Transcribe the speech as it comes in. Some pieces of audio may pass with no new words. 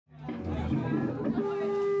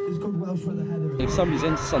If somebody's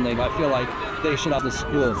into something, I feel like they should have the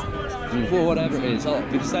skill for whatever it is,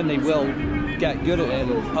 because then they will get good at it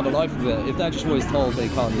and have a life of it. If they're just always told they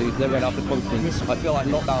can't do it, they won't have the confidence. I feel like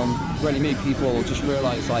lockdown really made people just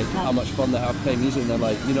realise like how much fun they have playing music, and they're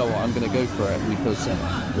like, you know what, I'm going to go for it, because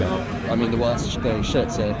I mean the world's just going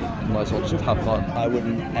shit, so you might as well just have fun. I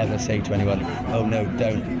wouldn't ever say to anyone, oh no,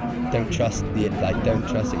 don't trust don't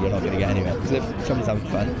trust that you're not going to get anywhere. Because if someone's having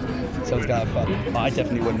fun, someone's going to have fun. I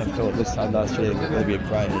definitely wouldn't have thought this time last year that we'll be in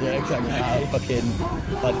Brighton. Yeah, exactly. At a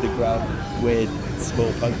fucking underground, weird,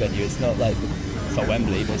 small punk venue. It's not like, it's not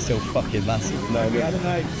Wembley, but it's still fucking massive. No, I don't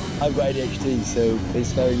know. I've got ADHD, so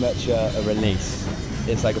it's very much a release.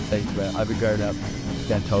 It's like a place where I've been growing up,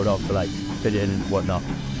 getting told off for like fitting and whatnot.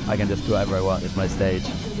 I can just do whatever I want. It's my stage,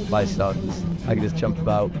 my songs. I can just jump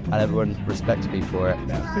about, and everyone respects me for it.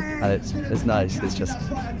 And it's nice. It's just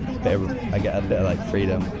I get a bit of like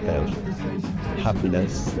freedom, a bit of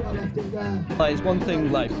happiness. Like, it's one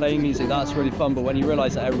thing like playing music, that's really fun, but when you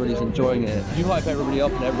realise that everybody's enjoying it, you hype everybody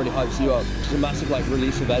up and everybody hypes you up. It's a massive like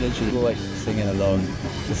release of energy. We're like singing along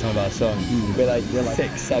to some of our songs. We're like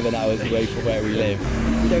 6-7 hours away from where we live.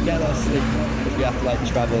 We don't get our sleep because we have to like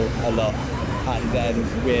travel a lot, and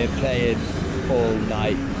then we're playing all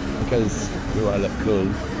night because we want to look cool.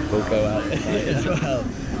 We'll go out as well.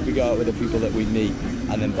 We go out with the people that we meet,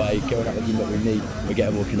 and then by going out with the people that we meet, we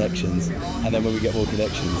get more connections. And then when we get more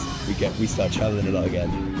connections, we start traveling a lot again,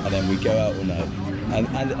 and then we go out all night.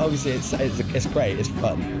 And obviously it's great, it's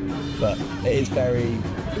fun, but it is very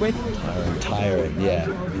tiring, yeah.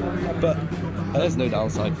 But there's no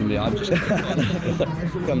downside for me. I'm just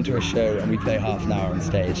come to a show and we play half an hour on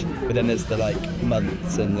stage, but then there's the like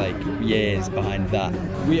months and like years behind that.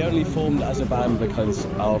 We only formed as a band because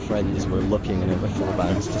our friends were looking at other full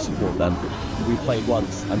bands to support them. We played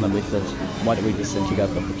once and then we said, why don't we just sing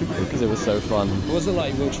together? Because it was so fun. It wasn't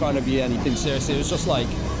like we were trying to be anything serious. It was just like,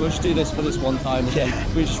 we'll just do this for this one time. Yeah.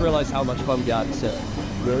 We just realised how much fun we had. So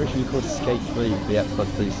we were originally called Skate 3, the Xbox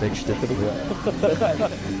 360.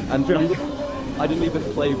 And I didn't even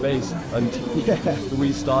play bass until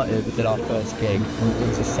we started. We did our first gig. It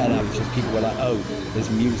was a setup, which is people were like, oh, there's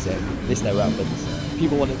music. This never happens.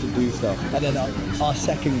 People wanted to do stuff. And then our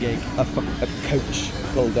second gig, a coach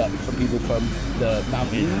pulled up for people from the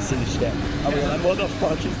mountains and shit. And we were like, what the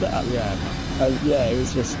fuck is that? Yeah. And yeah, it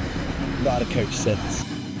was just not had a coach since.